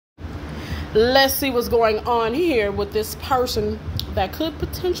Let's see what's going on here with this person that could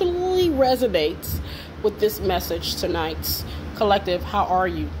potentially resonate with this message tonight. Collective, how are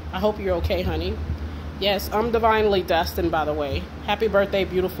you? I hope you're okay, honey. Yes, I'm divinely destined, by the way. Happy birthday,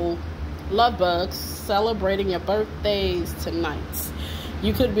 beautiful love bugs, celebrating your birthdays tonight.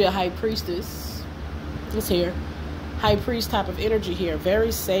 You could be a high priestess. It's here. High priest type of energy here.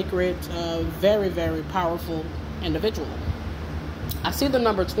 Very sacred, very, very powerful individual. I see the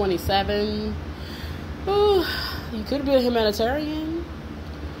number 27. Ooh, you could be a humanitarian.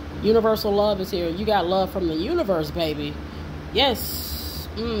 Universal love is here. You got love from the universe, baby. Yes.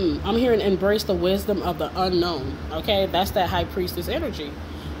 I'm hearing embrace the wisdom of the unknown. Okay, that's that high priestess energy.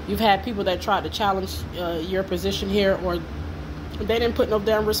 You've had people that tried to challenge your position here, or they didn't put no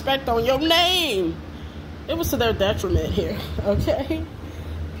damn respect on your name. It was to their detriment here. Okay,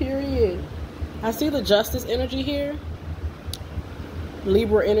 period. I see the justice energy here.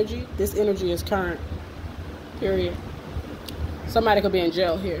 Libra energy. This energy is current. Period. Somebody could be in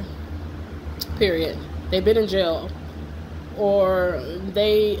jail here. Period. They've been in jail, or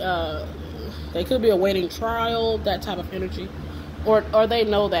they could be awaiting trial. That type of energy, or they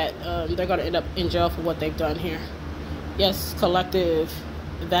know that they're going to end up in jail for what they've done here. Yes, collective.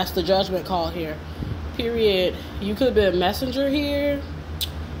 That's the judgment call here. Period. You could be a messenger here.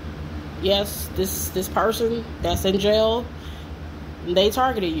 Yes, this person that's in jail, they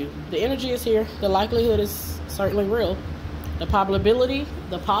targeted you. The energy is here. The likelihood is certainly real. The probability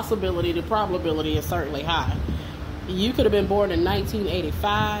is certainly high. You could have been born in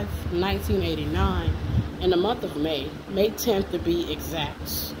 1985, 1989, in the month of May 10th to be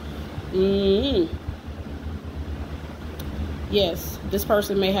exact. Yes, this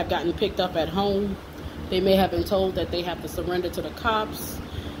person may have gotten picked up at home. They may have been told that they have to surrender to the cops.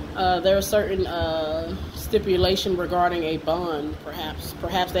 There are certain stipulation regarding a bond, perhaps.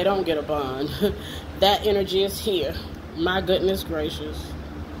 Perhaps they don't get a bond. That energy is here. My goodness gracious.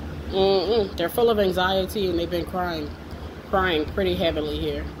 They're full of anxiety and they've been crying pretty heavily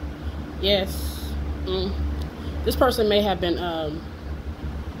here. Yes. This person may have been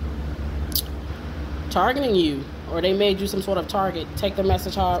targeting you, or they made you some sort of target. Take the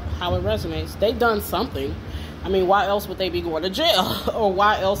message how it resonates. They've done something. I mean, why else would they be going to jail? Or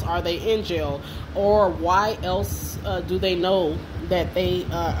why else are they in jail? Or why else do they know that they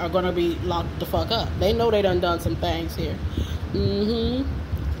are going to be locked the fuck up? They know they done some things here.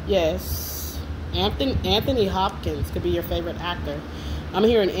 Yes. Anthony Hopkins could be your favorite actor. I'm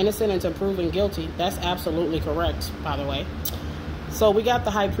hearing innocent until proven guilty. That's absolutely correct, by the way. So we got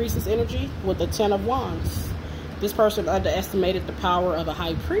the high priestess energy with the 10 of wands. This person underestimated the power of a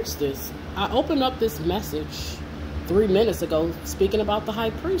high priestess. I opened up this message 3 minutes ago speaking about the high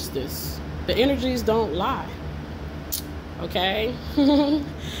priestess. The energies don't lie. Okay?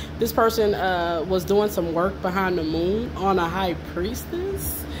 This person was doing some work behind the moon on a high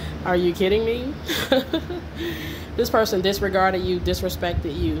priestess. Are you kidding me? This person disregarded you,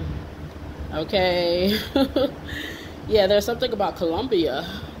 disrespected you. Okay? Yeah, there's something about Colombia.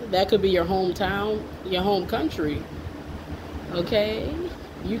 That could be your hometown, your home country. Okay?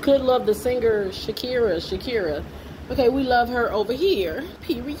 You could love the singer Shakira. Okay, we love her over here.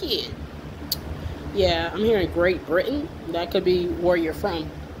 Period. Yeah, I'm hearing Great Britain. That could be where you're from.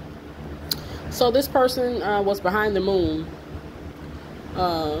 So this person was behind the moon.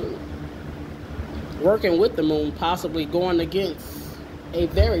 Working with the moon, possibly going against a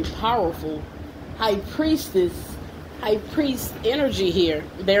very powerful high priest energy here.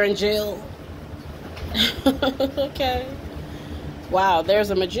 They're in jail. Okay. Wow,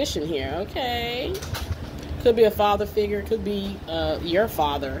 there's a magician here. Okay. Could be a father figure. Could be your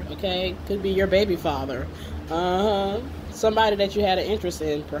father. Okay. Could be your baby father. Somebody that you had an interest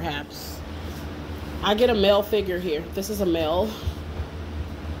in, perhaps. I get a male figure here. This is a male.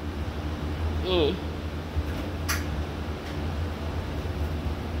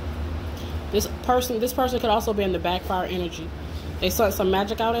 This person could also be in the backfire energy. They sent some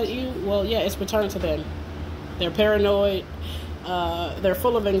magic out at you. Well, yeah, it's returned to them. They're paranoid. They're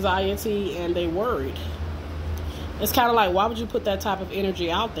full of anxiety, and they worried. It's kind of like, why would you put that type of energy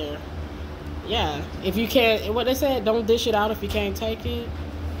out there? Yeah, if you can't, what they said, don't dish it out if you can't take it.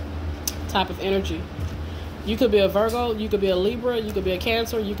 Type of energy. You could be a Virgo, you could be a Libra, you could be a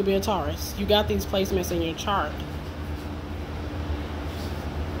Cancer, you could be a Taurus. You got these placements in your chart.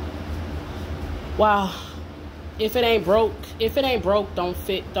 Wow. If it ain't broke,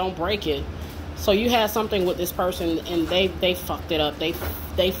 don't break it. So you had something with this person and they fucked it up. They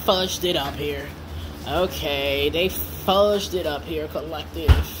fudged it up here. Okay, they fudged it up here,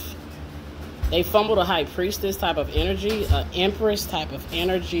 collective. They fumbled a high priestess type of energy, an empress type of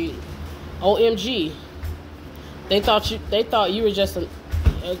energy. OMG. They thought you were just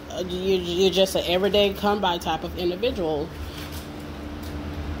you're just an everyday come by type of individual.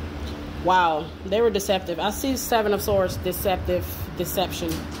 Wow, they were deceptive. I see Seven of Swords,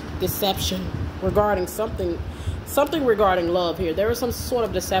 deception regarding something regarding love here. There is some sort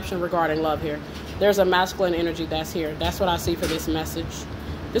of deception regarding love here. There's a masculine energy that's here. That's what I see for this message.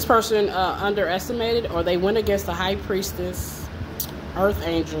 This person underestimated, or they went against the high priestess, earth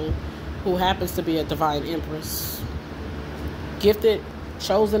angel, who happens to be a divine empress. Gifted,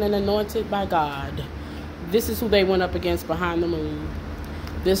 chosen, and anointed by God. This is who they went up against behind the moon.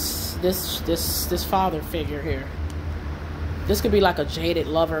 This father figure here. This could be like a jaded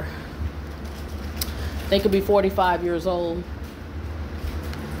lover. They could be 45 years old.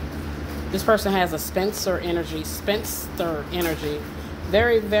 This person has a Spinster energy.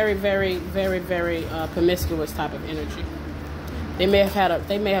 Very, very, very, very, very promiscuous type of energy. They may have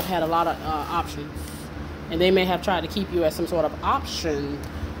had a lot of options, and they may have tried to keep you as some sort of option.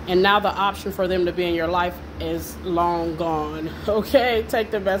 And now the option for them to be in your life is long gone. Okay,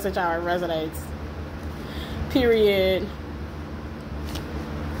 take the message how it resonates. Period.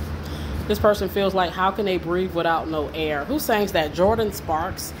 This person feels like, how can they breathe without no air? Who sings that? Jordan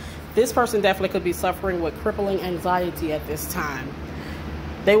Sparks. This person definitely could be suffering with crippling anxiety at this time.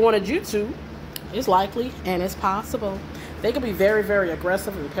 They wanted you to. It's likely and it's possible. They could be very, very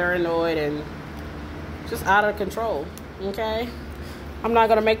aggressive and paranoid and just out of control. Okay? I'm not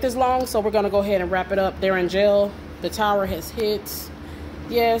going to make this long, so we're going to go ahead and wrap it up. They're in jail. The tower has hit.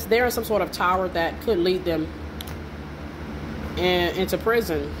 Yes, they're in some sort of tower that could lead them into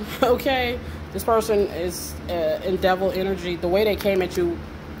prison. Okay? This person is in devil energy. The way they came at you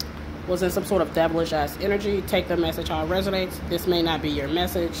was in some sort of devilish ass energy. Take the message how it resonates. This may not be your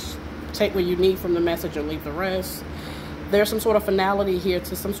message. Take what you need from the message and leave the rest. There's some sort of finality here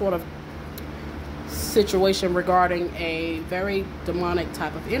to some sort of situation regarding a very demonic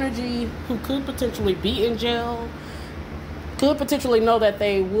type of energy who could potentially be in jail, could potentially know that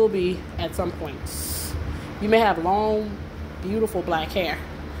they will be at some points. You may have long, beautiful black hair.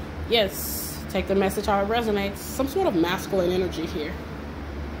 Yes, take the message how it resonates. Some sort of masculine energy here.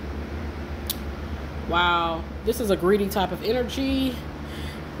 Wow, this is a greedy type of energy.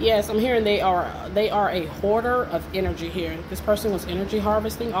 Yes, I'm hearing they are a hoarder of energy here. This person was energy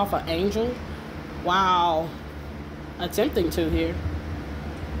harvesting off an angel. Wow. Attempting to here.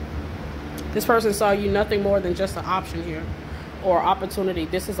 This person saw you nothing more than just an option here. Or opportunity.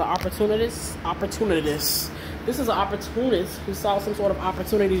 This is an opportunist. This is an opportunist who saw some sort of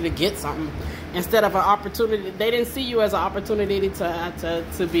opportunity to get something. Instead of an opportunity, they didn't see you as an opportunity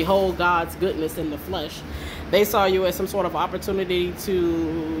to behold God's goodness in the flesh. They saw you as some sort of opportunity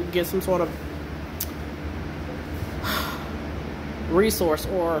to get some sort of resource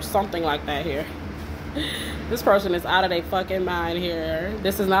or something like that here. This person is out of their fucking mind here.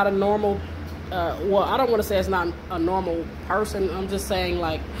 This is not a normal, well, I don't want to say it's not a normal person. I'm just saying,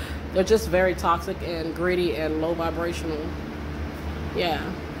 like, they're just very toxic and greedy and low vibrational. Yeah.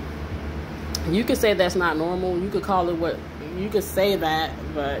 You could say that's not normal. You could call it what, you could say that,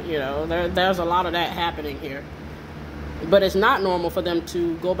 but, you know, there's a lot of that happening here. But it's not normal for them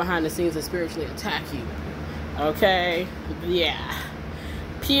to go behind the scenes and spiritually attack you. Okay? Yeah.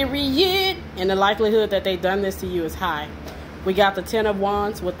 Period. And the likelihood that they've done this to you is high. We got the 10 of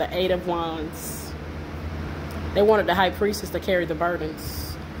Wands with the 8 of Wands. They wanted the High Priestess to carry the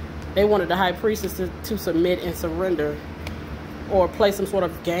burdens. They wanted the High Priestess to submit and surrender, or play some sort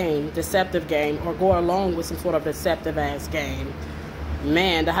of game, deceptive game, or go along with some sort of deceptive ass game.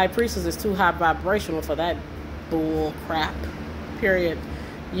 Man, the High Priestess is too high vibrational for that bull crap. Period.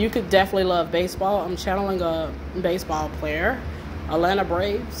 You could definitely love baseball. I'm channeling a baseball player. Atlanta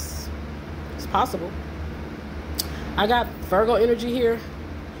Braves. It's possible. I got Virgo energy here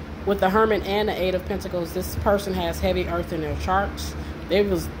with the Hermit and the 8 of Pentacles. This person has heavy earth in their charts. They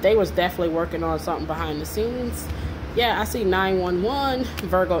was definitely working on something behind the scenes. Yeah, I see 911,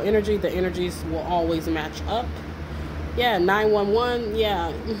 Virgo energy. The energies will always match up. Yeah, 911,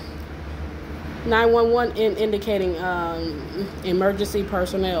 yeah. 911 indicating emergency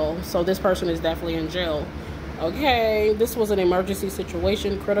personnel. So this person is definitely in jail. Okay, this was an emergency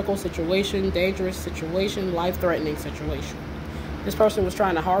situation, critical situation, dangerous situation, life-threatening situation. This person was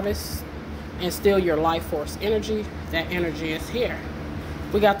trying to harvest and steal your life force energy. That energy is here.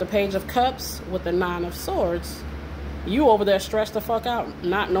 We got the Page of Cups with the 9 of Swords. You over there stressed the fuck out,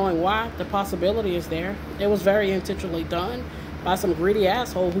 not knowing why. The possibility is there. It was very intentionally done by some greedy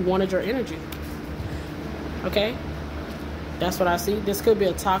asshole who wanted your energy. Okay? That's what I see. This could be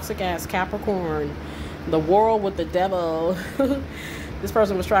a toxic ass Capricorn. The world with the devil. This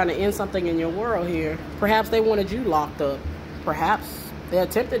person was trying to end something in your world here. Perhaps they wanted you locked up. Perhaps they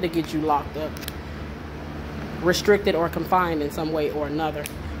attempted to get you locked up, restricted or confined in some way or another.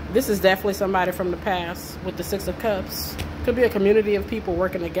 This is definitely somebody from the past with the Six of Cups. Could be a community of people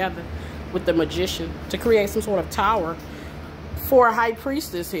working together with the Magician to create some sort of tower for a High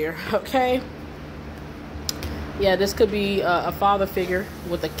Priestess here, okay? Yeah, this could be a father figure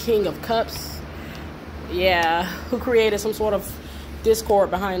with a King of Cups. Yeah, who created some sort of discord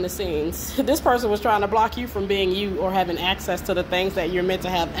behind the scenes. This person was trying to block you from being you or having access to the things that you're meant to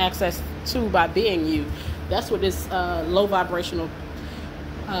have access to by being you. That's what this low vibrational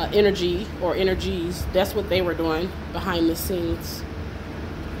energy or energies, that's what they were doing behind the scenes.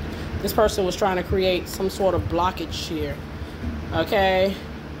 This person was trying to create some sort of blockage here, okay?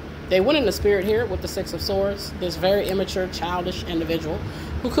 They went in the spirit here with the Six of Swords. This very immature, childish individual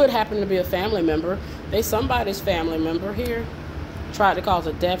who could happen to be a family member. They somebody's family member here. Tried to cause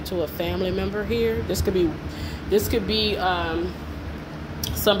a death to a family member here. This could be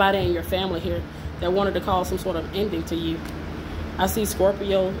somebody in your family here that wanted to cause some sort of ending to you. I see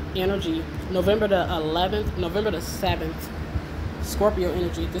Scorpio energy, November the 11th, November the 7th. Scorpio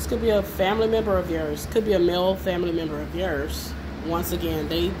energy. This could be a family member of yours. Could be a male family member of yours. Once again,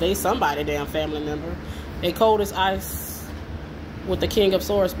 they somebody damn family member. They cold as ice with the King of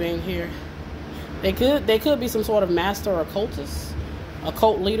Swords being here. They could be some sort of master occultist.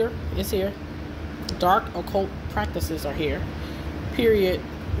 Occult leader is here. Dark occult practices are here. Period.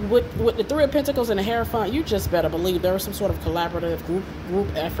 With the Three of Pentacles and the Hierophant, you just better believe there was some sort of collaborative group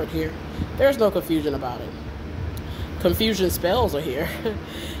effort here. There's no confusion about it. Confusion spells are here.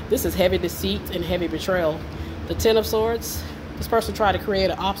 This is heavy deceit and heavy betrayal. The Ten of Swords. This person tried to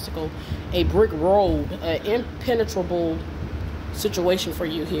create an obstacle, a brick road, an impenetrable situation for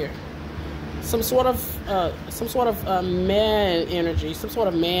you here. Some sort of man energy, some sort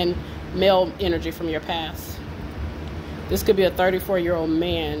of male energy from your past. This could be a 34-year-old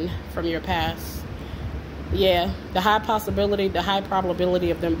man from your past. Yeah, the high possibility, the high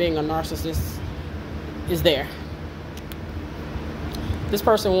probability of them being a narcissist is there. This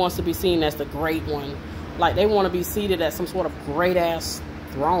person wants to be seen as the great one. Like they want to be seated at some sort of great-ass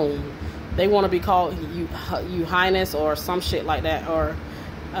throne. They want to be called you highness or some shit like that. Or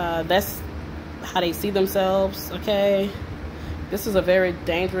that's how they see themselves, okay? This is a very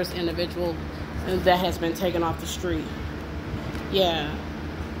dangerous individual that has been taken off the street. Yeah.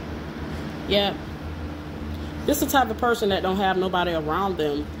 Yeah. This is the type of person that don't have nobody around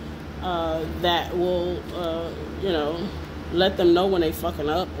them that will, you know, let them know when they fucking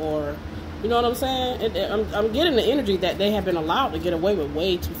up, or, you know what I'm saying? I'm getting the energy that they have been allowed to get away with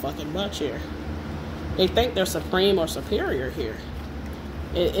way too fucking much here. They think they're supreme or superior here.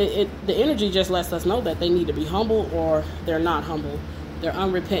 The energy just lets us know that they need to be humble, or they're not humble. They're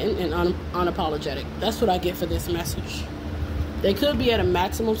unrepentant and unapologetic. That's what I get for this message. They could be at a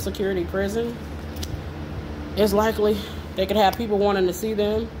maximum security prison. It's likely they could have people wanting to see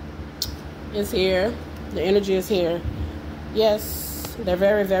them. It's here. The energy is here. Yes, they're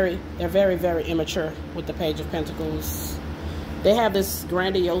very, very immature with the Page of Pentacles. They have this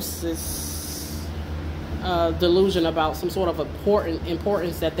grandiose delusion about some sort of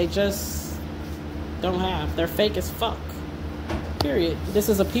importance that they just don't have. They're fake as fuck. Period. This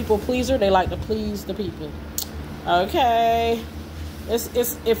is a people pleaser. They like to please the people. Okay.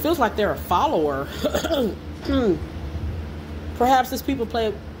 It feels like they're a follower. Perhaps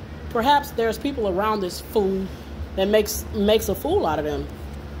there's people around this fool that makes a fool out of them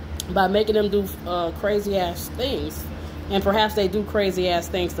by making them do crazy ass things, and perhaps they do crazy ass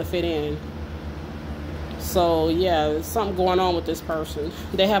things to fit in. So yeah, there's something going on with this person.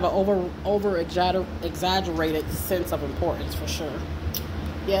 They have an over exaggerated sense of importance for sure.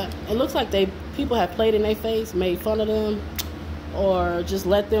 Yeah, it looks like people have played in their face, made fun of them, or just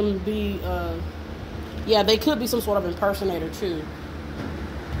let them be. Yeah, they could be some sort of impersonator too.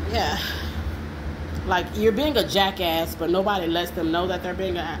 Yeah. Like, you're being a jackass, but nobody lets them know that they're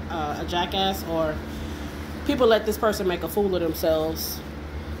being a jackass, or people let this person make a fool of themselves.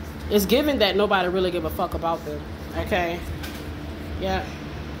 It's given that nobody really give a fuck about them, okay? Yeah.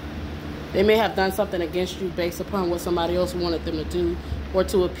 They may have done something against you based upon what somebody else wanted them to do, or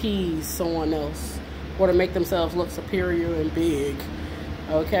to appease someone else, or to make themselves look superior and big,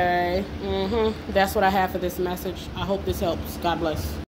 okay? That's what I have for this message. I hope this helps. God bless.